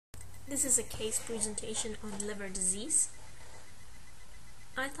This is a case presentation on liver disease.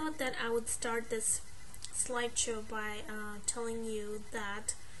 I thought that I would start this slideshow by telling you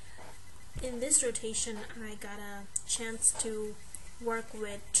that in this rotation I got a chance to work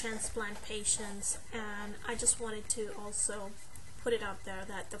with transplant patients, and I just wanted to also put it out there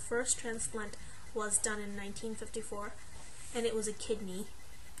that the first transplant was done in 1954, and it was a kidney.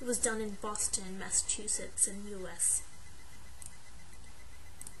 It was done in Boston, Massachusetts in US.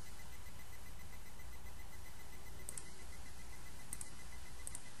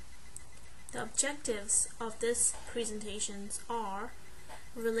 The objectives of this presentations are: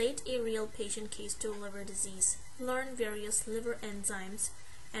 relate a real patient case to liver disease, learn various liver enzymes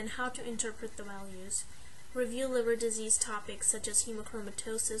and how to interpret the values, review liver disease topics such as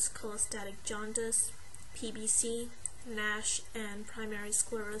hemochromatosis, cholestatic jaundice, PBC, NASH, and primary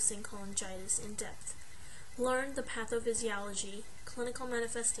sclerosing cholangitis in depth, learn the pathophysiology, clinical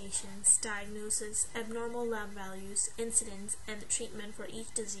manifestations, diagnosis, abnormal lab values, incidence, and the treatment for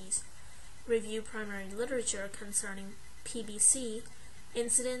each disease, review primary literature concerning PBC,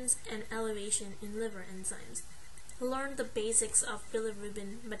 incidence and elevation in liver enzymes, learn the basics of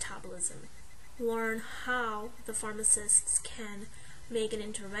bilirubin metabolism, learn how the pharmacists can make an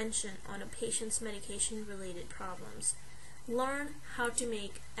intervention on a patient's medication-related problems, learn how to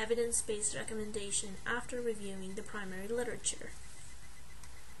make evidence-based recommendation after reviewing the primary literature.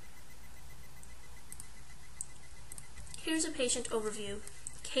 Here's a patient overview.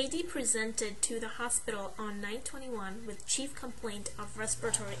 Katie presented to the hospital on 9/21 with chief complaint of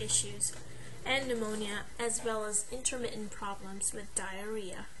respiratory issues and pneumonia, as well as intermittent problems with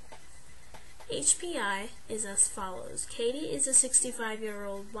diarrhea. HPI is as follows. Katie is a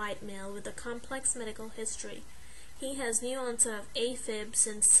 65-year-old white male with a complex medical history. He has new onset of AFib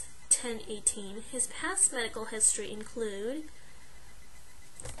since 10/18. His past medical history include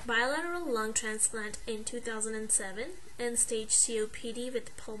bilateral lung transplant in 2007, end-stage COPD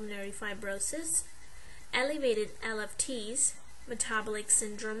with pulmonary fibrosis, elevated LFTs, metabolic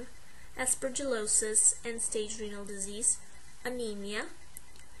syndrome, aspergillosis, end-stage renal disease, anemia,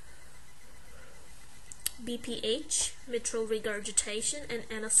 BPH, mitral regurgitation, and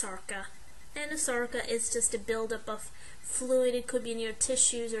anasarca. Anasarca is just a buildup of fluid. It could be in your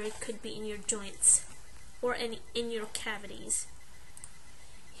tissues, or it could be in your joints, or in your cavities.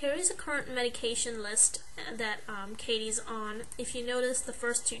 Here is a current medication list that Katie's on. If you notice, the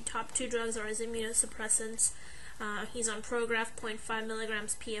top two drugs are his immunosuppressants. He's on Prograf 0.5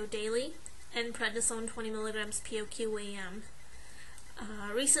 milligrams PO daily and prednisone 20 milligrams PO QAM.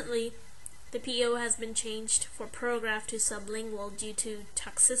 Recently, the PO has been changed for Prograf to sublingual due to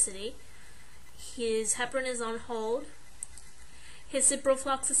toxicity. His heparin is on hold. His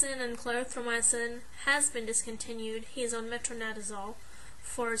ciprofloxacin and clarithromycin has been discontinued. He is on metronidazole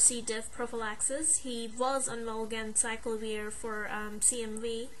for C. diff prophylaxis. He was on valganciclovir for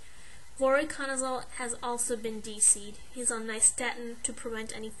CMV. Voriconazole has also been DC'd. He's on nystatin to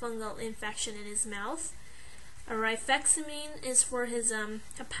prevent any fungal infection in his mouth. Rifeximine is for his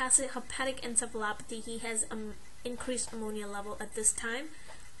hepatic encephalopathy. He has increased ammonia level at this time.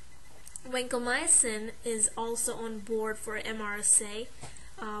 Vancomycin is also on board for MRSA.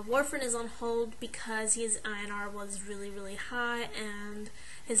 Warfarin is on hold because his INR was really high and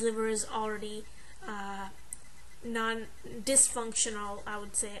his liver is already non-dysfunctional, I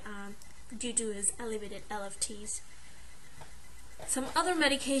would say, due to his elevated LFTs. Some other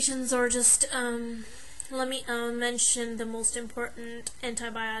medications are just, let me mention the most important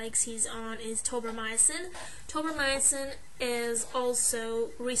antibiotics he's on is tobramycin. Tobramycin is also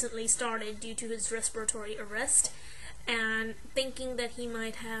recently started due to his respiratory arrest, and thinking that he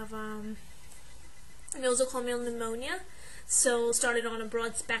might have nosocomial pneumonia, so started on a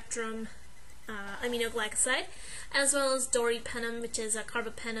broad spectrum aminoglycoside, as well as doripenem, which is a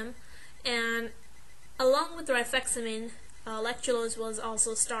carbapenem, and along with rifeximine, lactulose was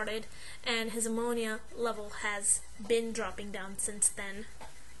also started, and his ammonia level has been dropping down since then.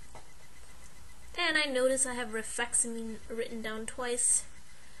 And I notice I have rifeximine written down twice.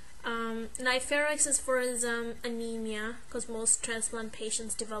 Niferex is for his anemia, because most transplant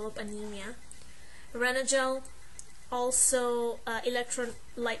patients develop anemia. Renagel, also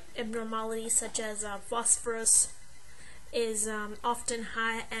electrolyte abnormalities such as phosphorus is often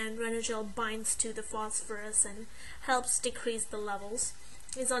high, and Renagel binds to the phosphorus and helps decrease the levels.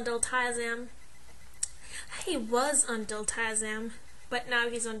 He's on diltiazem. He was on diltiazem, but now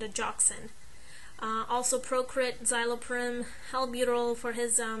he's on digoxin. Also Procrit, Xyloprim, Albuterol for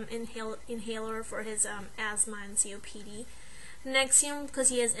his inhaler for his asthma and COPD. Nexium because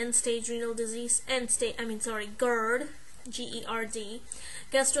he has end-stage renal disease, GERD, GERD,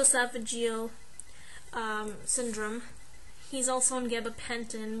 gastroesophageal syndrome. He's also on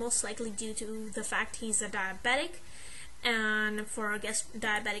gabapentin, most likely due to the fact he's a diabetic and for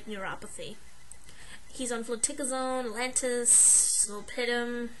diabetic neuropathy. He's on fluticasone, Lantus,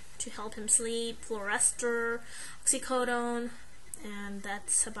 zolpidem to help him sleep, Florester, oxycodone, and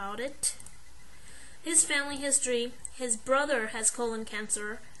that's about it. His family history: his brother has colon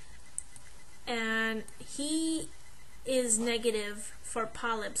cancer, and he is negative for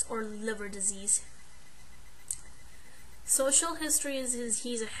polyps or liver disease. Social history is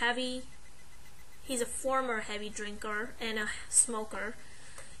he's a former heavy drinker and a smoker.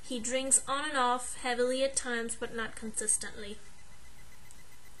 He drinks on and off heavily at times, but not consistently.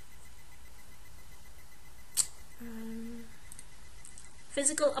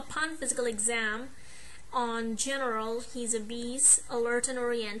 Upon physical exam, on general, he's obese, alert and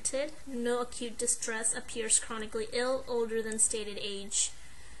oriented, no acute distress, appears chronically ill, older than stated age.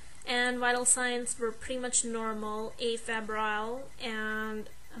 And vital signs were pretty much normal, afebrile and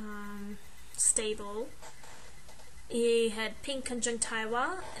stable. He had pink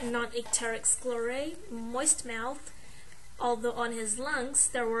conjunctiva, non-icteric sclerae, moist mouth, although on his lungs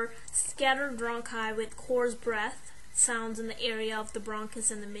there were scattered bronchi with coarse breath, sounds in the area of the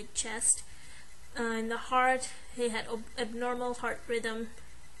bronchus and the mid-chest. In the heart, he had abnormal heart rhythm.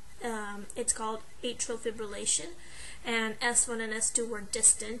 It's called atrial fibrillation, and S1 and S2 were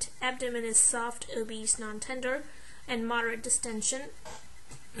distant. Abdomen is soft, obese, non-tender, and moderate distension.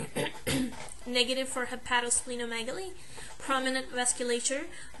 Negative for hepatosplenomegaly, prominent vasculature,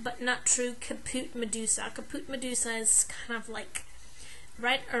 but not true caput medusa. Caput medusa is kind of like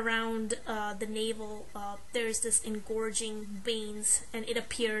right around the navel. There's this engorging veins, and it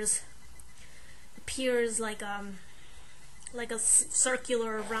appears like a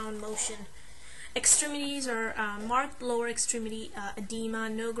circular round motion. Extremities are marked lower extremity edema,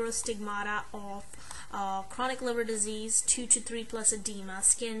 no gross stigmata of chronic liver disease, 2 to 3 plus edema.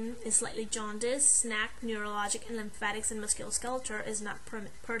 Skin is slightly jaundiced. SNAC, neurologic and lymphatics and musculoskeletal is not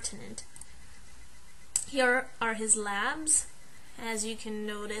pertinent. Here are his labs. As you can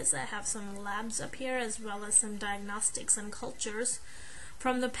notice, I have some labs up here as well as some diagnostics and cultures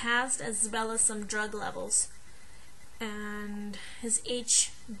from the past as well as some drug levels. And his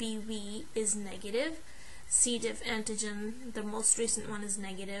HBV is negative. C. diff antigen, the most recent one, is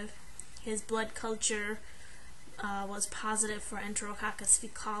negative. His blood culture was positive for Enterococcus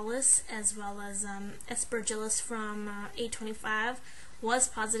faecalis as well as Aspergillus from A25 was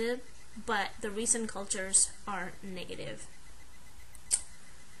positive, but the recent cultures are negative.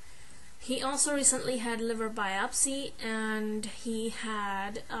 He also recently had liver biopsy, and he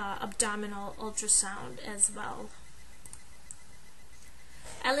had abdominal ultrasound as well.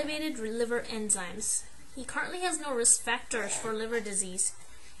 Elevated liver enzymes. He currently has no risk factors for liver disease,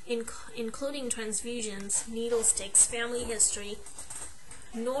 including transfusions, needle sticks, family history,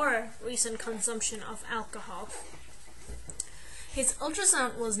 nor recent consumption of alcohol. His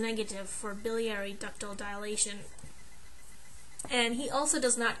ultrasound was negative for biliary ductal dilation, and he also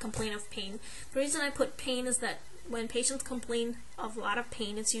does not complain of pain. The reason I put pain is that when patients complain of a lot of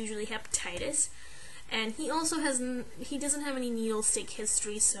pain, it's usually hepatitis. And he doesn't have any needle stick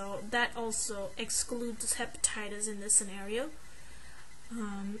history, so that also excludes hepatitis in this scenario.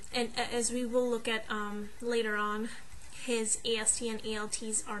 And as we will look at later on, his AST and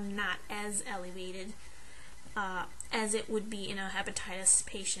ALTs are not as elevated as it would be in a hepatitis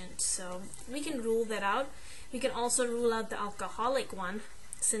patient, so we can rule that out. We can also rule out the alcoholic one,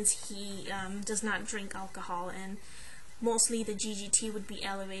 since he does not drink alcohol, and mostly the GGT would be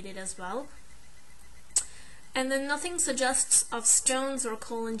elevated as well. And then nothing suggests of stones or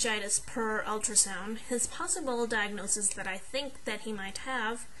cholangitis per ultrasound. His possible diagnoses that I think that he might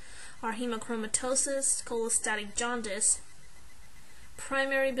have are hemochromatosis, cholestatic jaundice,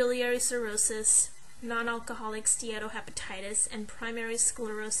 primary biliary cirrhosis, non-alcoholic steatohepatitis, and primary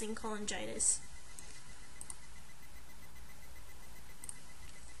sclerosing cholangitis.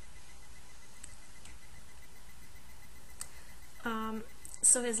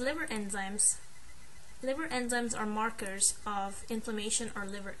 So his liver enzymes. Liver enzymes are markers of inflammation or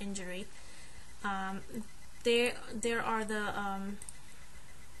liver injury. There are the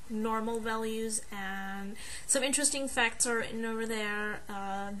normal values, and some interesting facts are in over there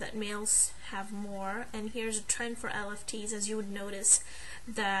that males have more. And here's a trend for LFTs. As you would notice,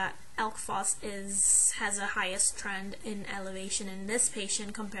 that ALK Phos has a highest trend in elevation in this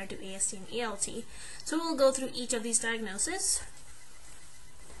patient compared to AST and ALT. So we'll go through each of these diagnoses.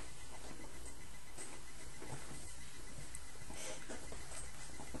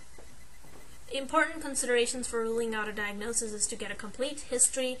 Important considerations for ruling out a diagnosis is to get a complete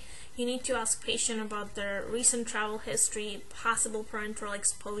history. You need to ask patient about their recent travel history, possible parenteral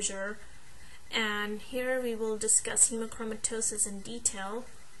exposure, and here we will discuss hemochromatosis in detail.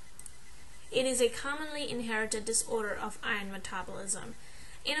 It is a commonly inherited disorder of iron metabolism.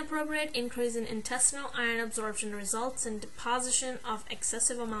 Inappropriate increase in intestinal iron absorption results in deposition of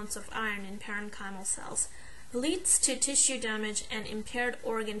excessive amounts of iron in parenchymal cells, leads to tissue damage and impaired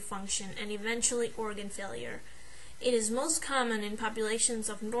organ function and eventually organ failure. It is most common in populations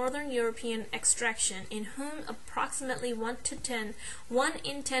of Northern European extraction, in whom approximately 1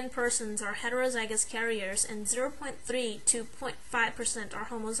 in 10 persons are heterozygous carriers and 0.3 to 0.5% are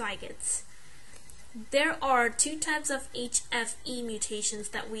homozygotes. There are two types of HFE mutations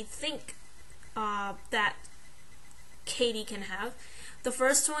that we think that Katie can have. The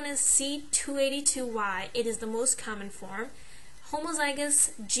first one is C282Y. It is the most common form.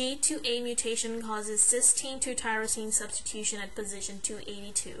 Homozygous G2A mutation causes cysteine to tyrosine substitution at position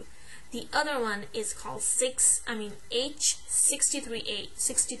 282. The other one is called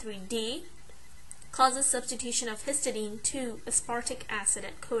H63D, causes substitution of histidine to aspartic acid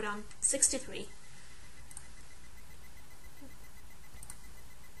at codon 63.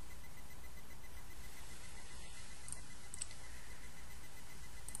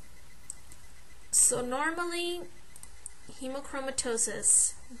 So normally,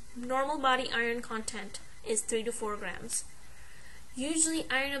 hemochromatosis, normal body iron content is 3 to 4 grams. Usually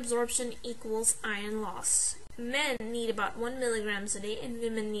iron absorption equals iron loss. Men need about 1 milligrams a day and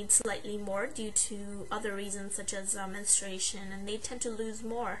women need slightly more due to other reasons such as menstruation, and they tend to lose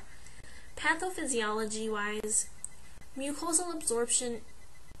more. Pathophysiology-wise, mucosal absorption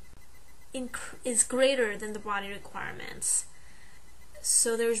is greater than the body requirements.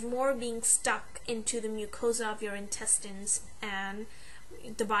 So there's more being stuck into the mucosa of your intestines, and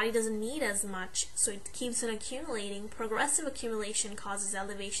the body doesn't need as much, so it keeps on accumulating. Progressive accumulation causes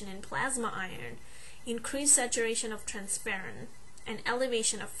elevation in plasma iron, increased saturation of transferrin, and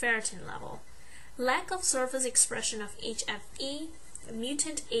elevation of ferritin level. Lack of surface expression of HFE,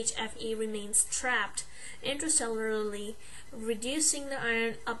 mutant HFE remains trapped intracellularly, reducing the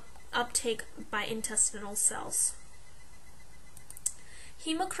iron uptake by intestinal cells.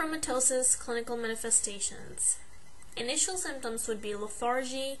 Hemochromatosis clinical manifestations. Initial symptoms would be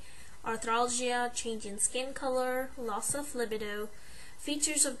lethargy, arthralgia, change in skin color, loss of libido,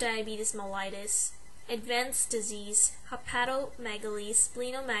 features of diabetes mellitus, advanced disease, hepatomegaly,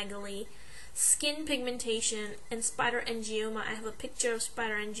 splenomegaly, skin pigmentation, and spider angioma. I have a picture of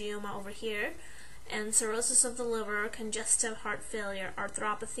spider angioma over here, and cirrhosis of the liver, congestive heart failure,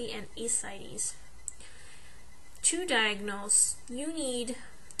 arthropathy, and ascites. To diagnose, you need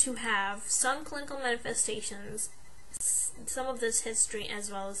to have some clinical manifestations, some of this history,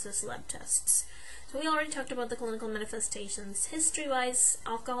 as well as this lab tests. So we already talked about the clinical manifestations. History-wise,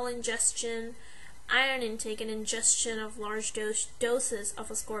 alcohol ingestion, iron intake, and ingestion of large doses of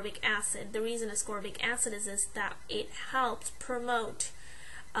ascorbic acid. The reason ascorbic acid is that it helps promote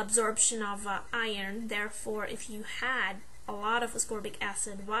absorption of iron. Therefore, if you had a lot of ascorbic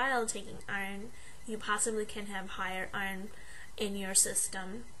acid while taking iron, you possibly can have higher iron in your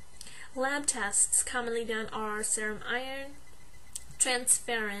system. Lab tests commonly done are serum iron,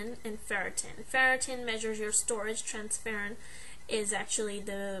 transferrin, and ferritin. Ferritin measures your storage. Transferrin is actually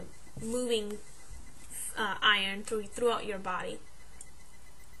the moving iron throughout your body.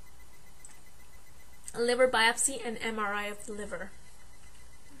 A liver biopsy and MRI of the liver.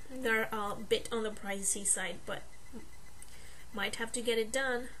 They're a bit on the pricey side, but might have to get it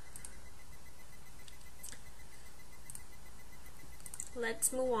done.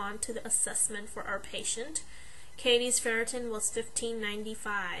 Let's move on to the assessment for our patient. Katie's ferritin was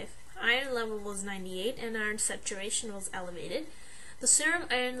 1595. Iron level was 98 and iron saturation was elevated. The serum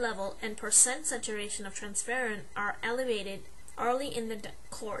iron level and percent saturation of transferrin are elevated early in the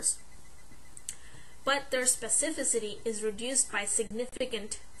course, but their specificity is reduced by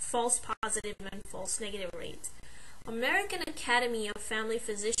significant false positive and false negative rates. American Academy of Family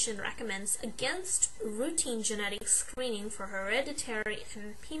Physicians recommends against routine genetic screening for hereditary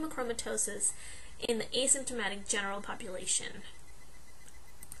and hemochromatosis in the asymptomatic general population.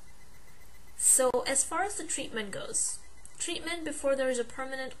 So as far as the treatment goes, treatment before there is a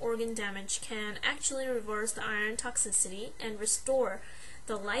permanent organ damage can actually reverse the iron toxicity and restore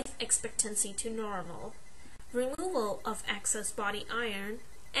the life expectancy to normal. Removal of excess body iron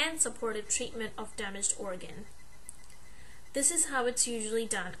and supportive treatment of damaged organ. This is how it's usually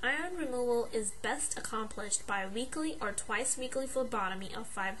done. Iron removal is best accomplished by weekly or twice weekly phlebotomy of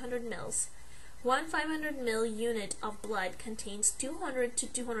 500 ml, One 500 ml unit of blood contains 200 to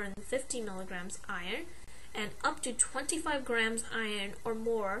 250 milligrams iron, and up to 25 grams iron or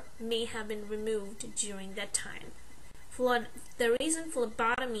more may have been removed during that time. The reason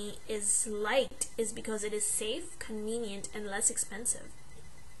phlebotomy is liked is because it is safe, convenient, and less expensive.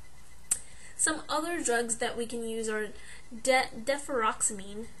 Some other drugs that we can use are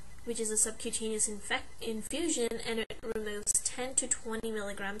deferoxamine, which is a subcutaneous infusion, and it removes 10 to 20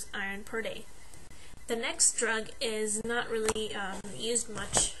 milligrams iron per day. The next drug is not really used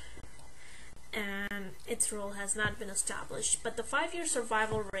much, and its role has not been established, but the 5-year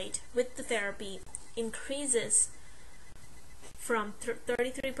survival rate with the therapy increases from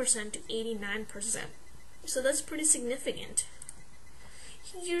 33% to 89%. So that's pretty significant.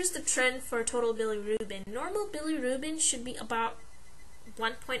 Here's the trend for total bilirubin. Normal bilirubin should be about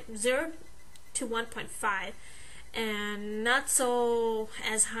 1.0 to 1.5, and not so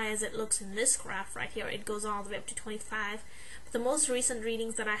as high as it looks in this graph right here. It goes all the way up to 25. But the most recent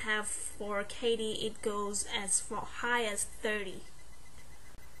readings that I have for Katie, it goes as high as 30.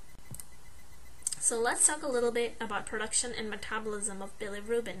 So let's talk a little bit about production and metabolism of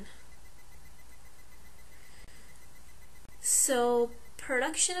bilirubin. So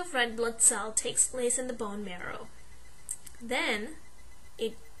production of red blood cell takes place in the bone marrow. Then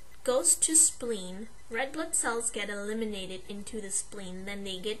it goes to spleen. Red blood cells get eliminated into the spleen. Then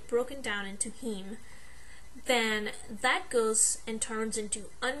they get broken down into heme. Then that goes and turns into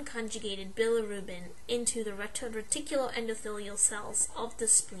unconjugated bilirubin into the reticuloendothelial cells of the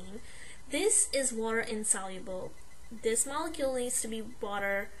spleen. This is water insoluble. This molecule needs to be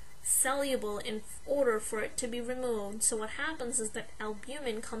water soluble in order for it to be removed. So what happens is that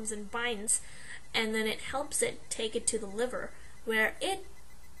albumin comes and binds, and then it helps it take it to the liver, where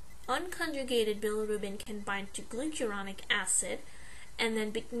unconjugated bilirubin can bind to glucuronic acid and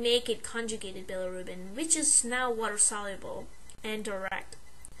then make it conjugated bilirubin, which is now water soluble and direct.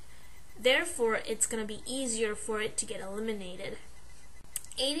 Therefore, it's going to be easier for it to get eliminated.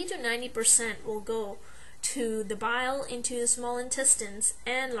 80 to 90% will go to the bile, into the small intestines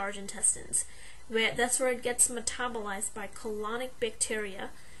and large intestines. That's where it gets metabolized by colonic bacteria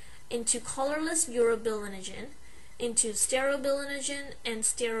into colorless urobilinogen, into sterobilinogen and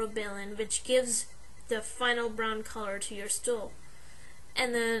sterobilin, which gives the final brown color to your stool.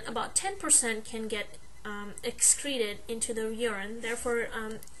 And then about 10% can get excreted into the urine. Therefore,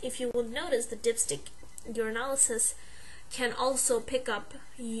 if you would notice, the dipstick urinalysis can also pick up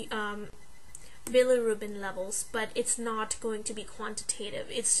bilirubin levels, but it's not going to be quantitative.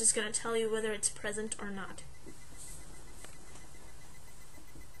 It's just going to tell you whether it's present or not.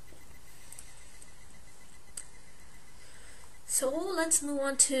 So let's move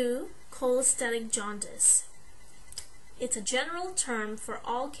on to cholestatic jaundice. It's a general term for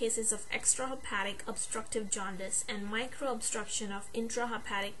all cases of extrahepatic obstructive jaundice and microobstruction of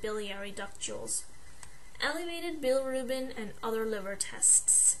intrahepatic biliary ductules. Elevated bilirubin and other liver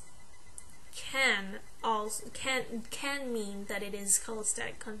tests can mean that it is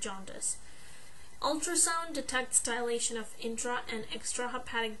cholestatic jaundice. Ultrasound detects dilation of intra and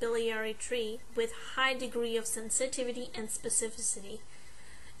extrahepatic biliary tree with high degree of sensitivity and specificity.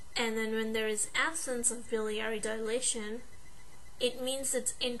 And then when there is absence of biliary dilation, it means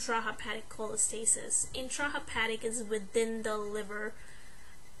it's intrahepatic cholestasis. Intrahepatic is within the liver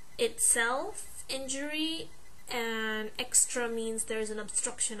itself, injury, and extra means there's an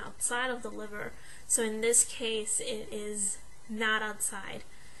obstruction outside of the liver. So in this case, it is not outside.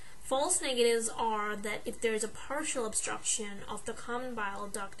 False negatives are that if there is a partial obstruction of the common bile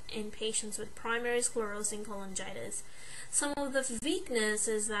duct in patients with primary sclerosing cholangitis. Some of the weakness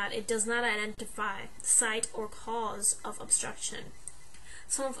is that it does not identify site or cause of obstruction.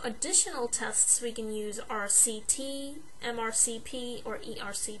 Some of additional tests we can use are CT, MRCP, or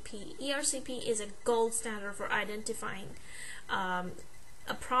ERCP. ERCP is a gold standard for identifying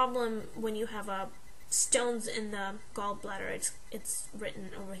a problem when you have stones in the gallbladder. It's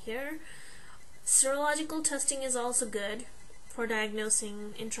written over here. Serological testing is also good for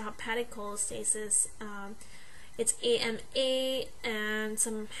diagnosing intrahepatic cholestasis. It's AMA, and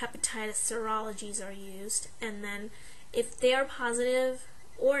some hepatitis serologies are used. And then if they are positive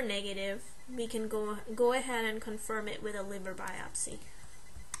or negative, we can go ahead and confirm it with a liver biopsy.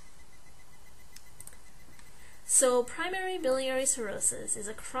 So primary biliary cirrhosis is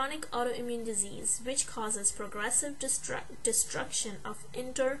a chronic autoimmune disease which causes progressive destruction of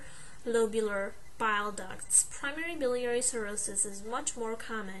interlobular bile ducts. Primary biliary cirrhosis is much more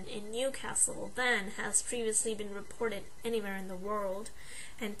common in Newcastle than has previously been reported anywhere in the world,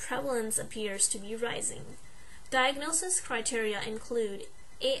 and prevalence appears to be rising. Diagnosis criteria include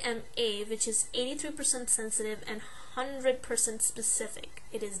AMA, which is 83% sensitive and 100% specific.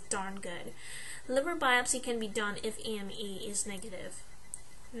 It is darn good. Liver biopsy can be done if AME is negative.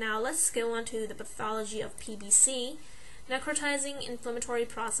 Now let's go on to the pathology of PBC. Necrotizing inflammatory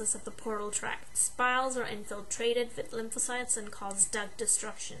process of the portal tract. Spiles are infiltrated with lymphocytes and cause duct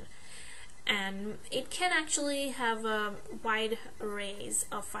destruction. And it can actually have a wide arrays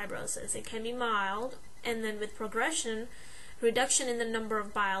of fibrosis. It can be mild, and then with progression, reduction in the number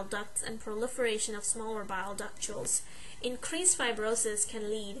of bile ducts and proliferation of smaller bile ductules. Increased fibrosis can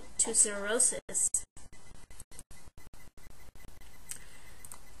lead to cirrhosis.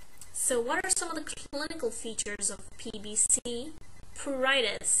 So what are some of the clinical features of PBC?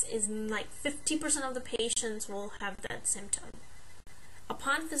 Pruritus is like 50% of the patients will have that symptom.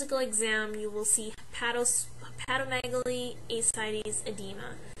 Upon physical exam, you will see hepatomegaly, ascites,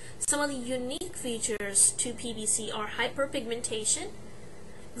 edema. Some of the unique features to PBC are hyperpigmentation,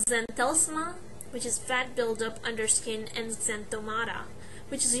 xanthosma, which is fat buildup under skin, and xanthomata,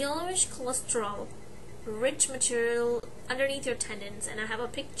 which is yellowish cholesterol, rich material underneath your tendons, and I have a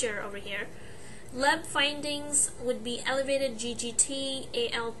picture over here. Lab findings would be elevated GGT,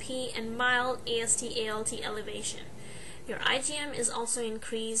 ALP, and mild AST/ALT elevation. Your IgM is also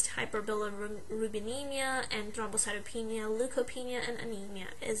increased, hyperbilirubinemia and thrombocytopenia, leukopenia, and anemia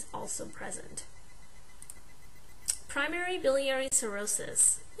is also present. Primary biliary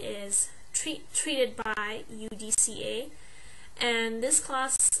cirrhosis is treated by UDCA, and this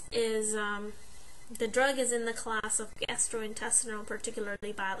class is the drug is in the class of gastrointestinal,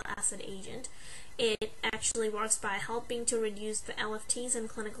 particularly bile acid agent. It actually works by helping to reduce the LFTs and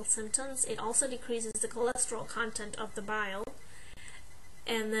clinical symptoms. It also decreases the cholesterol content of the bile.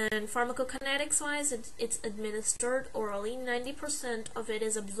 And then pharmacokinetics-wise, it's administered orally. 90% of it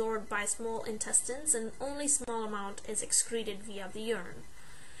is absorbed by small intestines, and only small amount is excreted via the urine.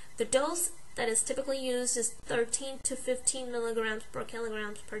 The dose that is typically used is 13 to 15 milligrams per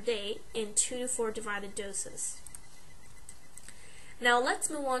kilogram per day in 2 to 4 divided doses. Now let's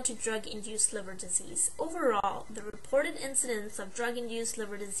move on to drug-induced liver disease. Overall, the reported incidence of drug-induced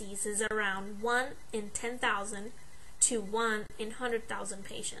liver disease is around 1 in 10,000 to 1 in 100,000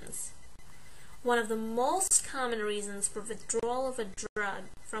 patients. One of the most common reasons for withdrawal of a drug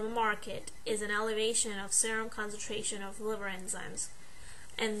from a market is an elevation of serum concentration of liver enzymes.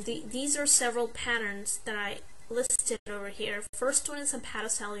 And these are several patterns that I listed over here. First one is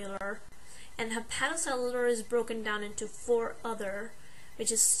hepatocellular, and hepatocellular is broken down into 4 other,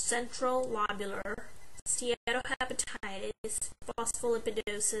 which is central lobular, steatohepatitis,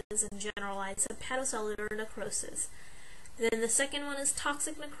 phospholipidosis, and generalized hepatocellular necrosis. Then the second one is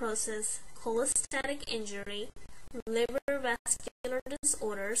toxic necrosis, cholestatic injury, liver vascular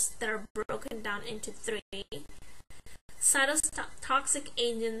disorders that are broken down into 3, cytotoxic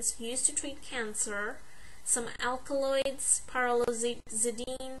agents used to treat cancer, some alkaloids,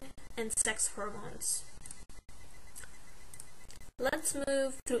 pyrrolizidine, and sex hormones. Let's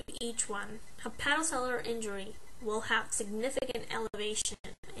move through each one. Hepatocellular injury will have significant elevation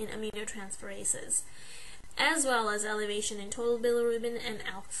in aminotransferases, as well as elevation in total bilirubin and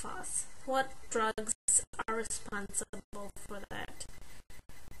alk-phos. What drugs are responsible for that?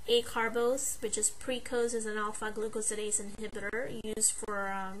 Acarbose, which is Precoz, is an alpha-glucosidase inhibitor used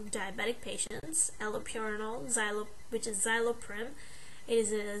for diabetic patients. Allopurinol, which is Xyloprim, it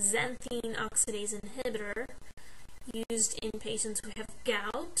is a xanthine oxidase inhibitor used in patients who have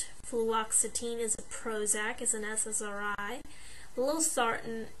gout. Fluoxetine is a Prozac, is an SSRI.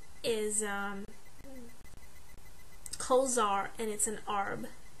 Losartan is Cozar, and it's an ARB.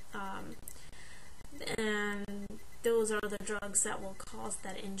 And those are the drugs that will cause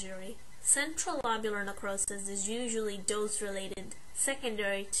that injury. Central lobular necrosis is usually dose-related,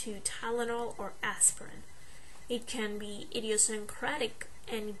 secondary to Tylenol or aspirin. It can be idiosyncratic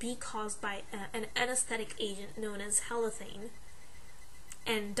and be caused by an anesthetic agent known as halothane.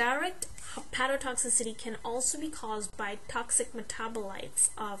 And direct hepatotoxicity can also be caused by toxic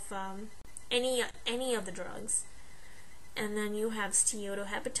metabolites of any of the drugs. And then you have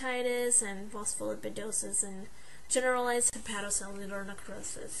steatohepatitis and phospholipidosis and generalized hepatocellular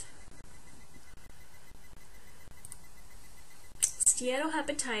necrosis.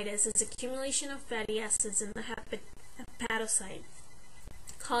 Steatohepatitis is accumulation of fatty acids in the hepatocyte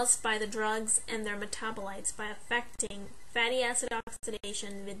caused by the drugs and their metabolites by affecting fatty acid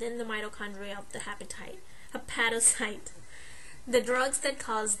oxidation within the mitochondria of the hepatocyte. The drugs that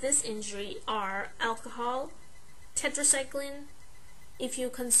cause this injury are alcohol, tetracycline, if you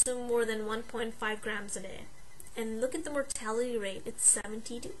consume more than 1.5 grams a day. And look at the mortality rate, it's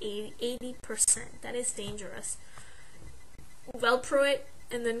 70 to 80%. That is dangerous. Valproate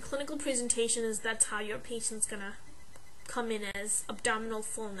And then clinical presentation is that's how your patient's gonna come in as abdominal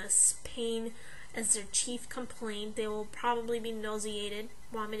fullness, pain as their chief complaint. They will probably be nauseated,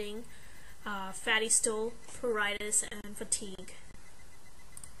 vomiting, fatty stool, pruritus, and fatigue.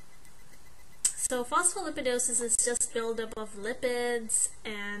 So phospholipidosis is just buildup of lipids,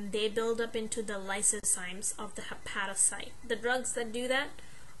 and they build up into the lysozymes of the hepatocyte. The drugs that do that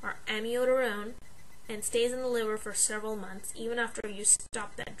are amiodarone, and stays in the liver for several months even after you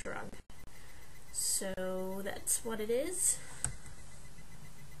stop that drug. So that's what it is.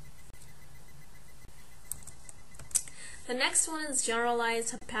 The next one is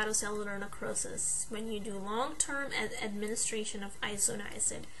generalized hepatocellular necrosis, when you do long-term administration of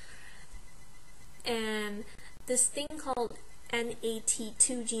isoniazid. And this thing called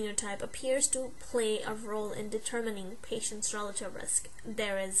NAT2 genotype appears to play a role in determining patients' relative risk.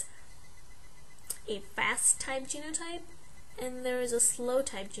 There is a fast type genotype and there is a slow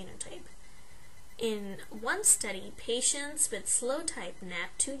type genotype. In one study, patients with slow type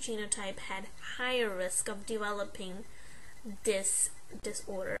NAT2 genotype had higher risk of developing this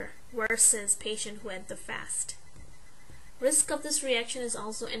disorder versus patient who had the fast. Risk of this reaction is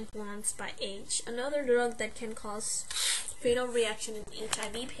also influenced by age. Another drug that can cause fatal reaction in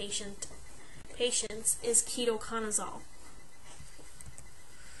HIV patients is ketoconazole.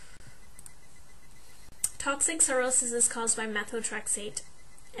 Toxic cirrhosis is caused by methotrexate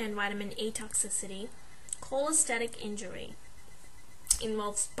and vitamin A toxicity. Cholestatic injury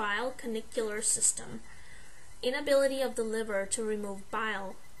involves bile canicular system. Inability of the liver to remove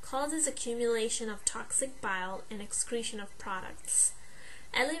bile causes accumulation of toxic bile and excretion of products.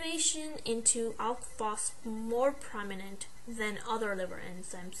 Elevation into alk phos more prominent than other liver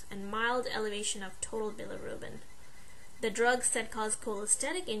enzymes, and mild elevation of total bilirubin. The drugs that cause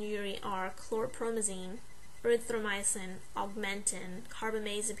cholestatic injury are chlorpromazine, erythromycin, augmentin,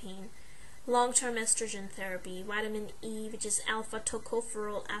 carbamazepine, long-term estrogen therapy, vitamin E, which is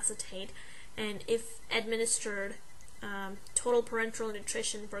alpha-tocopherol acetate, and if administered, total parenteral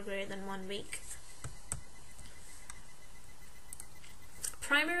nutrition for greater than 1 week.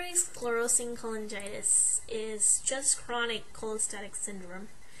 Primary sclerosing cholangitis is just chronic cholestatic syndrome.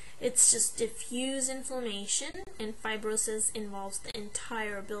 It's just diffuse inflammation, and fibrosis involves the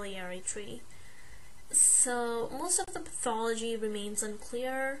entire biliary tree. So most of the pathology remains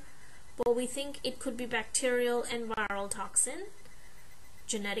unclear, but we think it could be bacterial and viral toxin,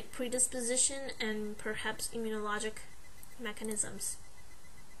 genetic predisposition, and perhaps immunologic mechanisms.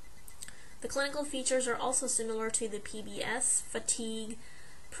 The clinical features are also similar to the PBS: fatigue,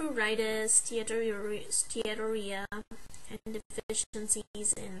 pruritus, steatorrhea, and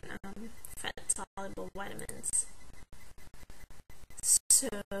deficiencies in fat-soluble vitamins. So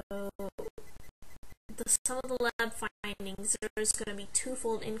some of the lab findings, there is going to be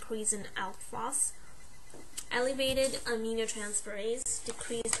twofold increase in alk phos, elevated aminotransferase,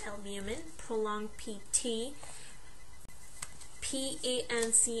 decreased albumin, prolonged PT,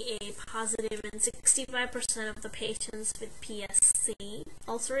 PANCA positive in 65% of the patients with PSC.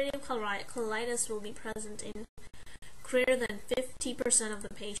 Ulcerative colitis will be present in greater than 50% of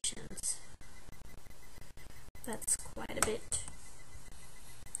the patients. That's quite a bit.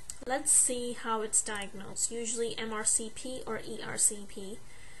 Let's see how it's diagnosed. Usually MRCP or ERCP,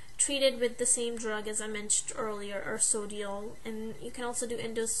 treated with the same drug as I mentioned earlier, ursodiol, and you can also do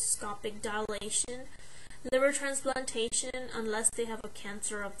endoscopic dilation, liver transplantation unless they have a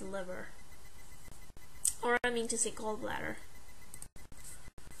cancer of the liver, or I mean to say gallbladder.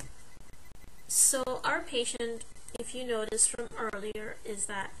 So our patient, if you noticed from earlier, is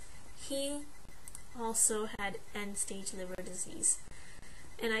that he also had end-stage liver disease.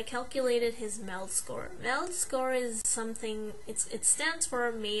 And I calculated his MELD score. MELD score is something, it stands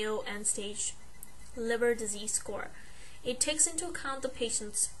for Mayo End-Stage Liver Disease Score. It takes into account the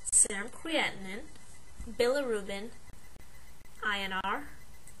patient's serum creatinine, bilirubin, INR,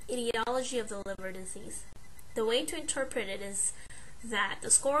 etiology of the liver disease. The way to interpret it is that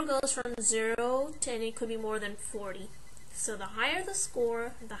the score goes from 0 to, and it could be more than 40. So the higher the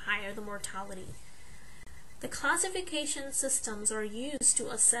score, the higher the mortality. The classification systems are used to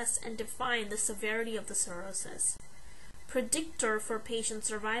assess and define the severity of the cirrhosis, predictor for patient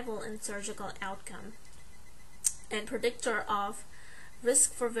survival and surgical outcome, and predictor of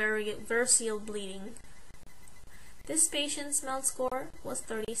risk for variceal bleeding. This patient's MELD score was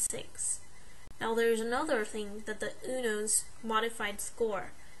 36. Now there's another thing, that the UNOS modified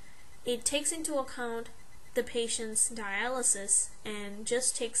score. It takes into account the patient's dialysis and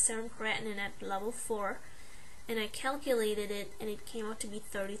just takes serum creatinine at level 4, and I calculated it and it came out to be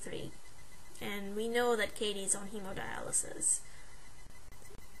 33. And we know that Katie is on hemodialysis.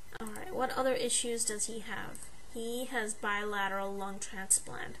 Alright, what other issues does he have? He has bilateral lung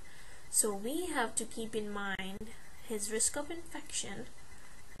transplant. So we have to keep in mind his risk of infection,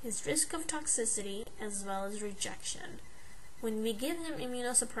 his risk of toxicity, as well as rejection. When we give him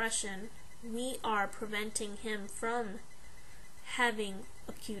immunosuppression, we are preventing him from having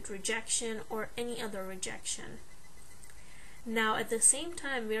acute rejection or any other rejection. Now at the same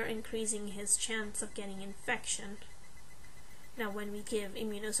time, we are increasing his chance of getting infection. Now when we give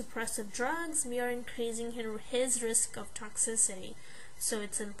immunosuppressive drugs, we are increasing his risk of toxicity. So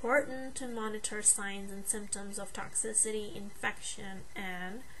it's important to monitor signs and symptoms of toxicity, infection,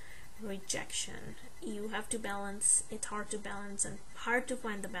 and rejection. You have to balance. It's hard to balance and hard to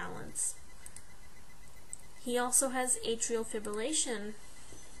find the balance. He also has atrial fibrillation.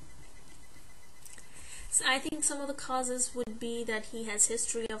 So I think some of the causes would be that he has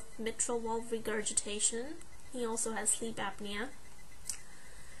history of mitral valve regurgitation. He also has sleep apnea,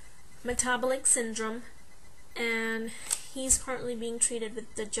 metabolic syndrome, and he's currently being treated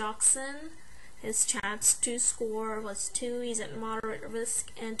with digoxin. His CHADS-2 score was 2. He's at moderate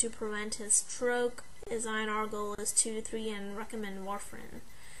risk, and to prevent his stroke, his INR goal is 2 to 3 and recommend warfarin,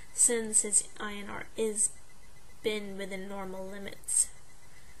 since his INR is been within normal limits.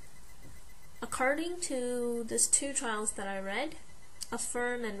 According to these two trials that I read,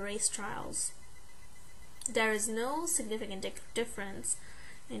 AFFIRM and RACE trials, there is no significant difference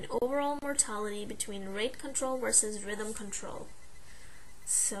in overall mortality between rate control versus rhythm control.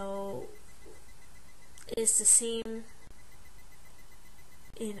 So it's the same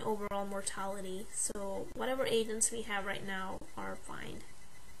in overall mortality. So whatever agents we have right now are fine.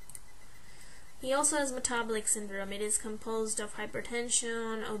 He also has metabolic syndrome. It is composed of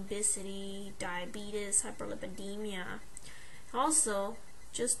hypertension, obesity, diabetes, hyperlipidemia. Also,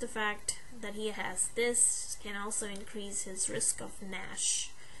 just the fact that he has this can also increase his risk of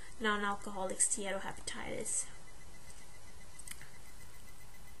NASH, non-alcoholic steatohepatitis.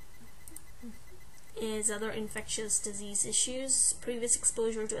 His other infectious disease issues: previous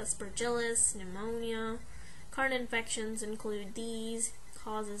exposure to Aspergillus, pneumonia. Current infections include these.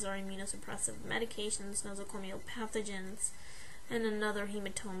 Causes are immunosuppressive medications, nosocomial pathogens, and another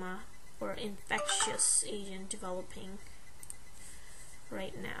hematoma or infectious agent developing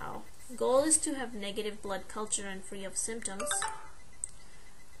right now. Goal is to have negative blood culture and free of symptoms.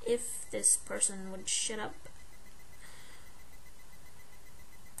 If this person would shut up.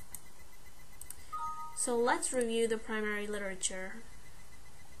 So let's review the primary literature.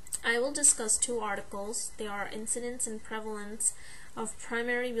 I will discuss two articles. They are Incidence and Prevalence of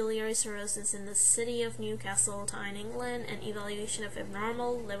Primary Biliary Cirrhosis in the City of Newcastle, Tyne, England, and Evaluation of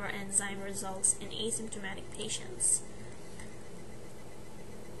Abnormal Liver Enzyme Results in Asymptomatic Patients.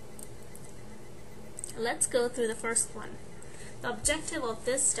 Let's go through the first one. The objective of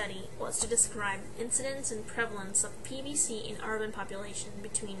this study was to describe incidence and prevalence of PBC in urban population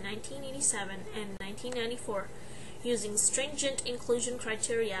between 1987 and 1994 using stringent inclusion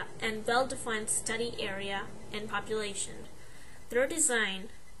criteria and well-defined study area and population. Their design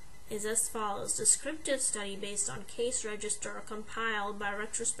is as follows: descriptive study based on case register compiled by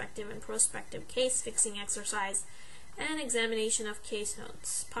retrospective and prospective case fixing exercise and examination of case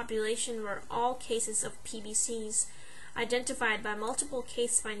notes. Population were all cases of PBCs identified by multiple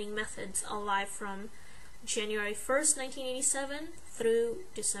case finding methods alive from January 1st, 1987 through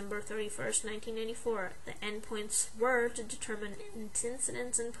December 31st, 1994. The endpoints were to determine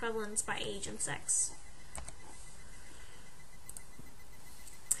incidence and prevalence by age and sex.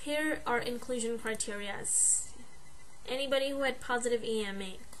 Here are inclusion criteria. Anybody who had positive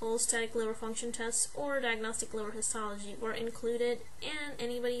EMA, cholestatic liver function tests, or diagnostic liver histology were included, and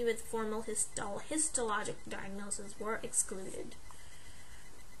anybody with formal histologic diagnosis were excluded.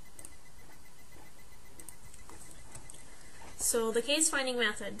 So the case finding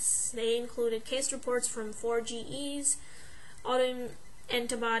methods, they included case reports from 4 GEs,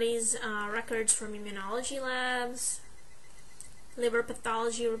 autoantibodies, records from immunology labs, liver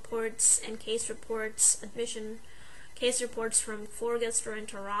pathology reports and case reports, admission case reports from 4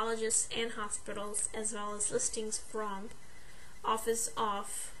 gastroenterologists and hospitals, as well as listings from Office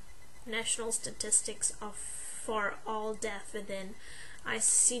of National Statistics for all death within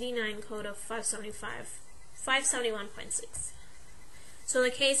ICD-9 code of 571.6. So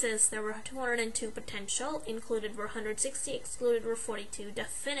the cases, there were 202 potential, included were 160, excluded were 42,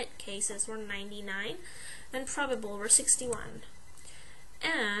 definite cases were 99, and probable were 61.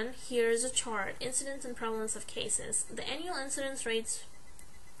 And here's a chart: incidence and prevalence of cases. The annual incidence rates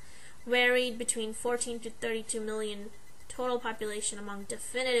varied between 14 to 32 million total population among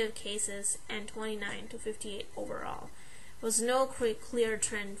definitive cases and 29 to 58 overall. was no clear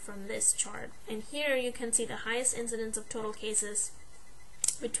trend from this chart. And here you can see the highest incidence of total cases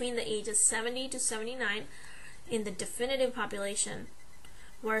between the ages 70 to 79 in the definitive population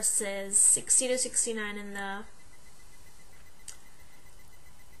versus 60 to 69 in the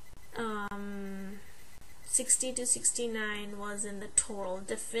 60 to 69 was in the total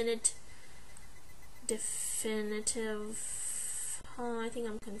definitive. Oh, I think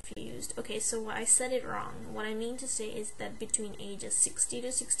I'm confused. Okay, so I said it wrong. What I mean to say is that between ages 60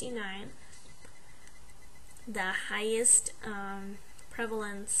 to 69, the highest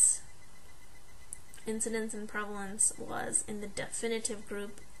prevalence, incidence and prevalence was in the definitive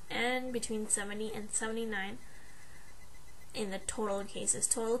group, and between 70 and 79 in the total cases.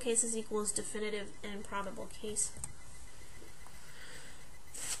 Total cases equals definitive and probable case.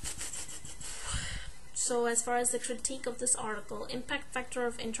 So as far as the critique of this article, impact factor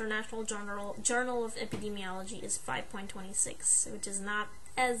of International Journal of Epidemiology is 5.26, which is not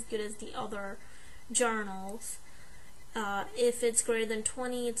as good as the other journals. If it's greater than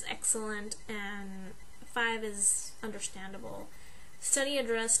 20, it's excellent, and 5 is understandable. Study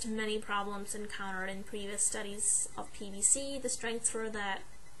addressed many problems encountered in previous studies of PBC. The strengths were that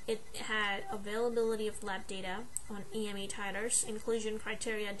it had availability of lab data on EMA titers. Inclusion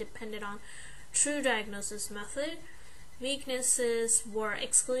criteria depended on true diagnosis method. Weaknesses were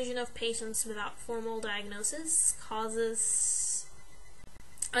exclusion of patients without formal diagnosis, causes,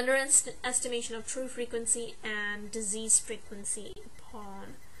 underestimation of true frequency, and disease frequency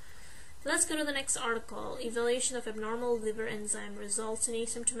upon. Let's go to the next article. Evaluation of abnormal liver enzyme results in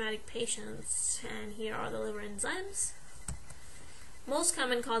asymptomatic patients. And here are the liver enzymes. Most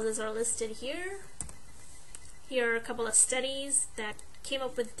common causes are listed here. Here are a couple of studies that came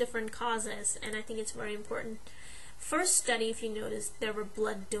up with different causes, and I think it's very important. First study, if you notice, there were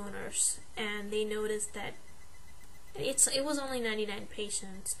blood donors, and they noticed that it was only 99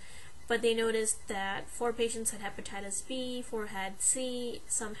 patients, but they noticed that 4 patients had hepatitis B, 4 had C,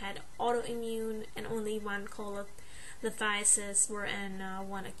 some had autoimmune, and only 1 cholelithiasis were in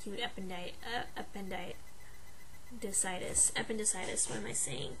 1 acute appendicitis. What am I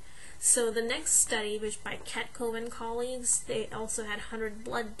saying? So the next study, which by Katko and colleagues, they also had 100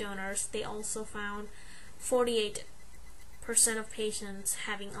 blood donors. They also found 48% of patients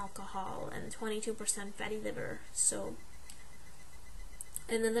having alcohol and 22% fatty liver. So,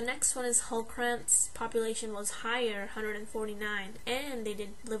 and then the next one is Hulkrant's population was higher, 149, and they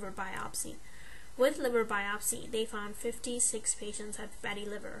did liver biopsy. With liver biopsy, they found 56 patients had fatty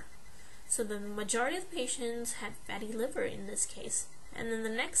liver. So the majority of patients had fatty liver in this case. And then the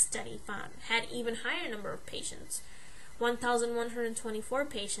next study had even higher number of patients, 1,124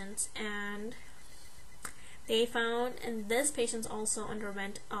 patients, and they found, and these patients also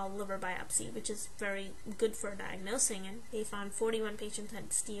underwent a liver biopsy, which is very good for diagnosing, and they found 41 patients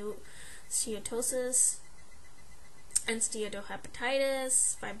had steatosis and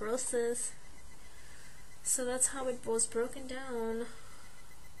steatohepatitis, fibrosis. So that's how it was broken down.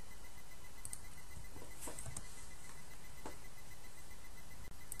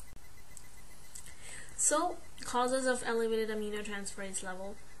 So, causes of elevated aminotransferase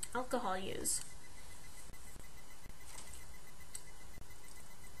level: alcohol use.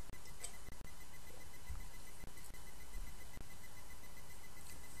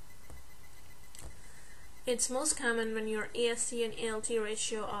 It's most common when your AST and ALT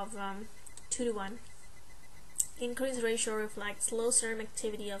ratio of 2 to 1. Increased ratio reflects low serum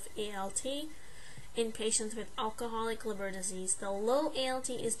activity of ALT in patients with alcoholic liver disease. The low ALT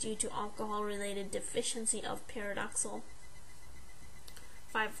is due to alcohol-related deficiency of pyridoxal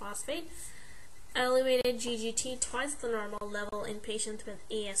 5-phosphate. Elevated GGT, twice the normal level in patients with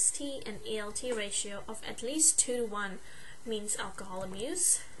AST and ALT ratio of at least 2 to 1 means alcohol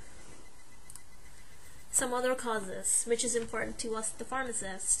abuse. Some other causes, which is important to us, the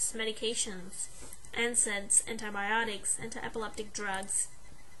pharmacists: medications, NSAIDs, antibiotics, anti-epileptic drugs,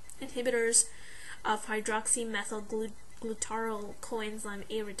 inhibitors of hydroxymethylglutaryl coenzyme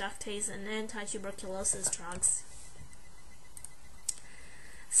A reductase, and anti-tuberculosis drugs.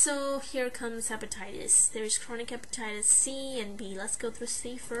 So here comes hepatitis. There's chronic hepatitis C and B. Let's go through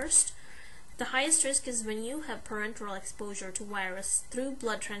C first. The highest risk is when you have parenteral exposure to virus through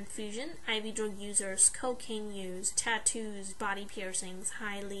blood transfusion, IV drug users, cocaine use, tattoos, body piercings,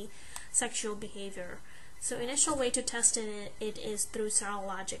 highly sexual behavior. So initial way to test it is through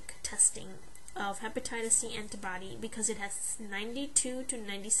serologic testing of hepatitis C antibody, because it has 92 to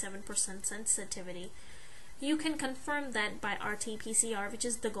 97% sensitivity. You can confirm that by RT-PCR, which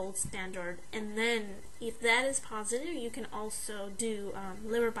is the gold standard, and then if that is positive, you can also do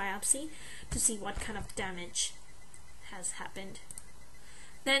liver biopsy to see what kind of damage has happened.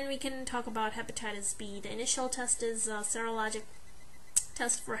 Then we can talk about hepatitis B. The initial test is a serologic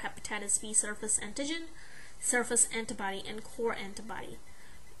test for hepatitis B surface antigen, surface antibody, and core antibody.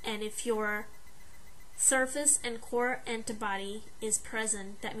 And if your surface and core antibody is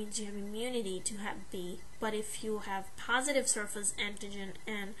present, that means you have immunity to Hep B. But if you have positive surface antigen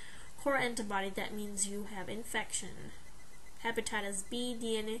and core antibody, that means you have infection. Hepatitis B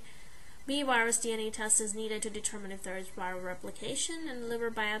virus DNA test is needed to determine if there is viral replication, and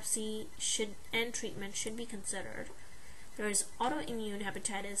liver biopsy and treatment should be considered. There is autoimmune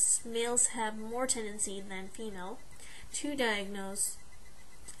hepatitis. Males have more tendency than female to diagnose.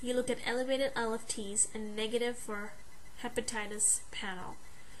 You look at elevated LFTs and negative for hepatitis panel.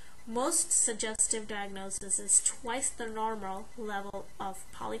 Most suggestive diagnosis is twice the normal level of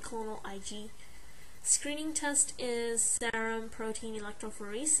polyclonal Ig. Screening test is serum protein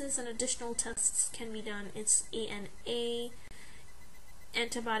electrophoresis, and additional tests can be done. It's ANA,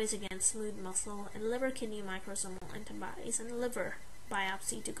 antibodies against smooth muscle, and liver kidney microsomal antibodies, and liver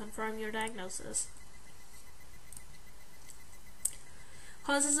biopsy to confirm your diagnosis.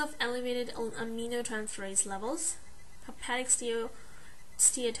 Causes of elevated aminotransferase levels: hepatic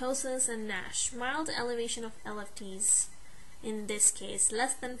steatosis and NASH. Mild elevation of LFTs, in this case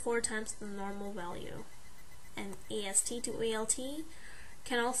less than 4 times the normal value, and AST to ALT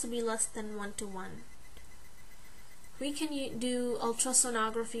can also be less than 1 to 1. We can do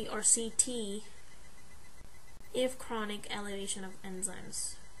ultrasonography or CT if chronic elevation of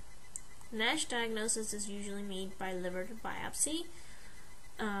enzymes. NASH diagnosis is usually made by liver biopsy.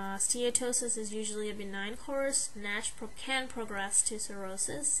 Steatosis is usually a benign course. NASH can progress to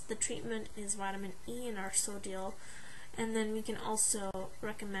cirrhosis. The treatment is vitamin E and arsodiol, and then we can also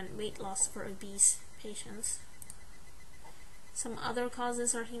recommend weight loss for obese patients. Some other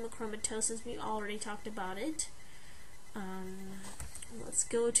causes are hemochromatosis. We already talked about it. Let's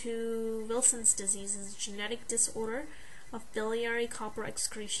go to Wilson's disease. It's a genetic disorder of biliary copper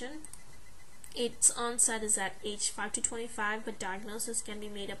excretion. Its onset is at age 5 to 25, but diagnosis can be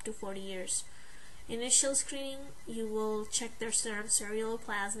made up to 40 years. Initial screening, you will check their serum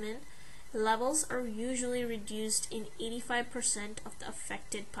ceruloplasmin. Levels are usually reduced in 85% of the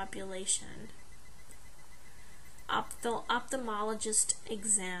affected population. Ophthalmologist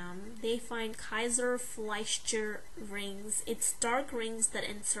exam, they find Kaiser-Fleischer rings. It's dark rings that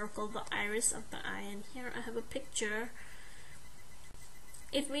encircle the iris of the eye, and here I have a picture.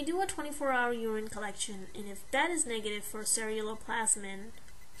 If we do a 24-hour urine collection, and if that is negative for ceruloplasmin,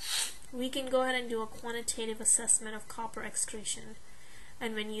 we can go ahead and do a quantitative assessment of copper excretion.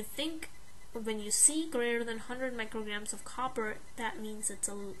 And when you see greater than 100 micrograms of copper, that means it's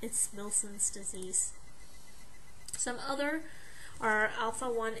Wilson's disease. Some other are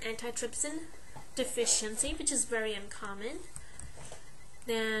alpha-1 antitrypsin deficiency, which is very uncommon.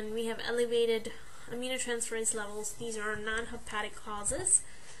 Then we have elevated aminotransferase levels. These are non-hepatic causes.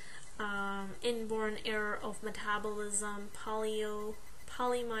 Inborn error of metabolism,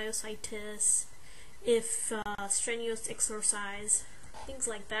 polymyositis, if strenuous exercise, things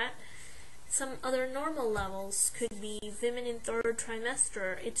like that. Some other normal levels could be women in 3rd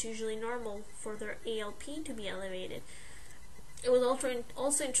trimester. It's usually normal for their ALP to be elevated. It was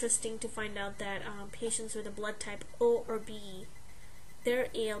also interesting to find out that patients with a blood type O or B, their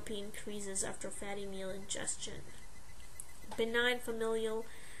ALP increases after fatty meal ingestion. Benign familial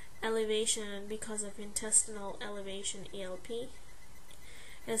elevation because of intestinal elevation, ALP.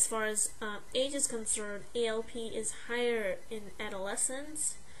 As far as age is concerned, ALP is higher in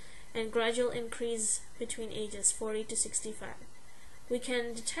adolescents and gradual increase between ages 40 to 65. We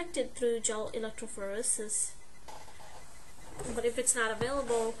can detect it through gel electrophoresis, but if it's not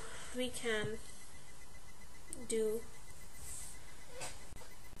available, we can do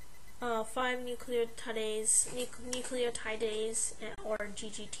 5-nucleotidase or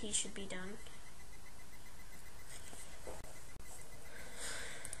GGT should be done.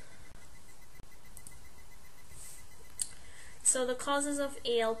 So the causes of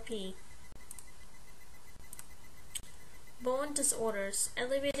ALP: bone disorders,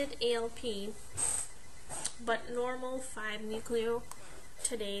 elevated ALP, but normal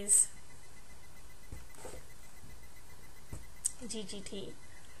 5-nucleotidase GGT.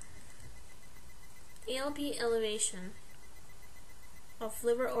 ALP elevation of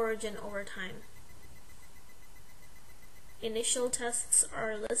liver origin over time. Initial tests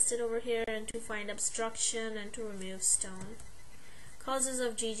are listed over here, and to find obstruction and to remove stone. Causes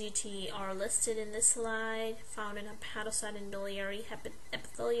of GGT are listed in this slide, found in hepatocyte and biliary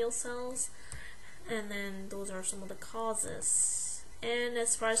epithelial cells, and then those are some of the causes. And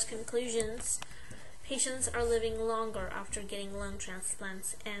as far as conclusions, Patients are living longer after getting lung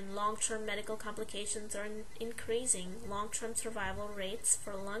transplants, and long-term medical complications are increasing. Long-term survival rates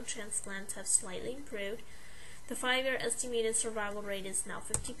for lung transplants have slightly improved. The 5-year estimated survival rate is now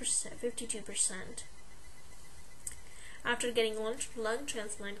 52%. After getting lung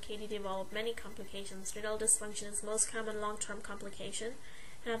transplant, Katie developed many complications. Renal dysfunction is the most common long-term complication,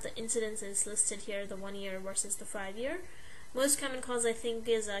 and of the incidences listed here, the 1 year versus the 5 year. Most common cause, I think,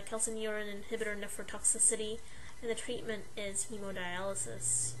 is calcineurin inhibitor nephrotoxicity, and the treatment is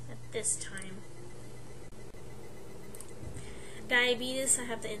hemodialysis at this time. Diabetes, I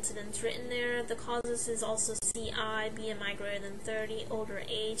have the incidence written there. The causes is also CI, BMI greater than 30, older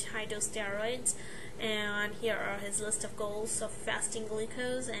age, high-dose steroids, and here are his list of goals of fasting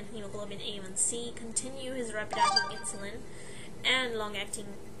glucose and hemoglobin A1C, continue his rapid-acting insulin, and long-acting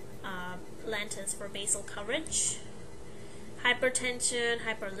Lantus for basal coverage. Hypertension,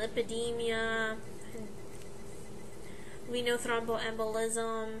 hyperlipidemia, renal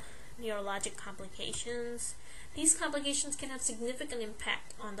thromboembolism, neurologic complications. These complications can have significant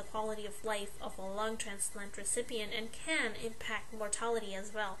impact on the quality of life of a lung transplant recipient and can impact mortality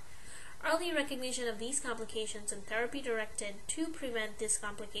as well. Early recognition of these complications and therapy directed to prevent these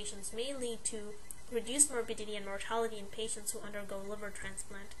complications may lead to reduced morbidity and mortality in patients who undergo liver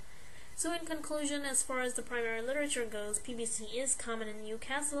transplant. So in conclusion, as far as the primary literature goes, PBC is common in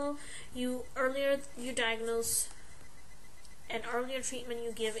Newcastle. Earlier you diagnose and earlier treatment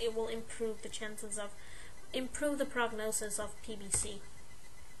you give, it will improve the prognosis of PBC.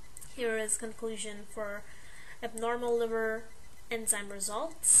 Here is conclusion for abnormal liver enzyme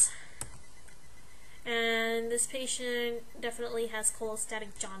results. And this patient definitely has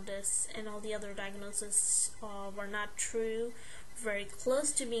cholestatic jaundice, and all the other diagnoses were not true, very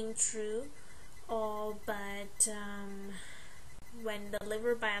close to being true, but when the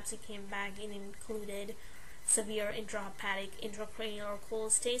liver biopsy came back, it included severe intrahepatic intracranial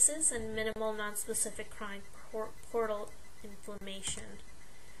cholestasis and minimal nonspecific chronic portal inflammation.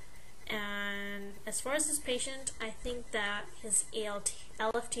 And as far as this patient, I think that his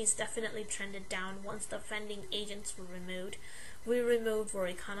LFTs definitely trended down once the offending agents were removed. We removed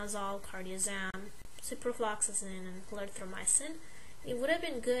voriconazole, cardizem, ciprofloxacin, and clarithromycin. It would have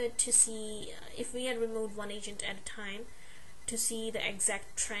been good to see, if we had removed one agent at a time, to see the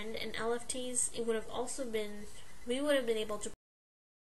exact trend in LFTs. We would have been able to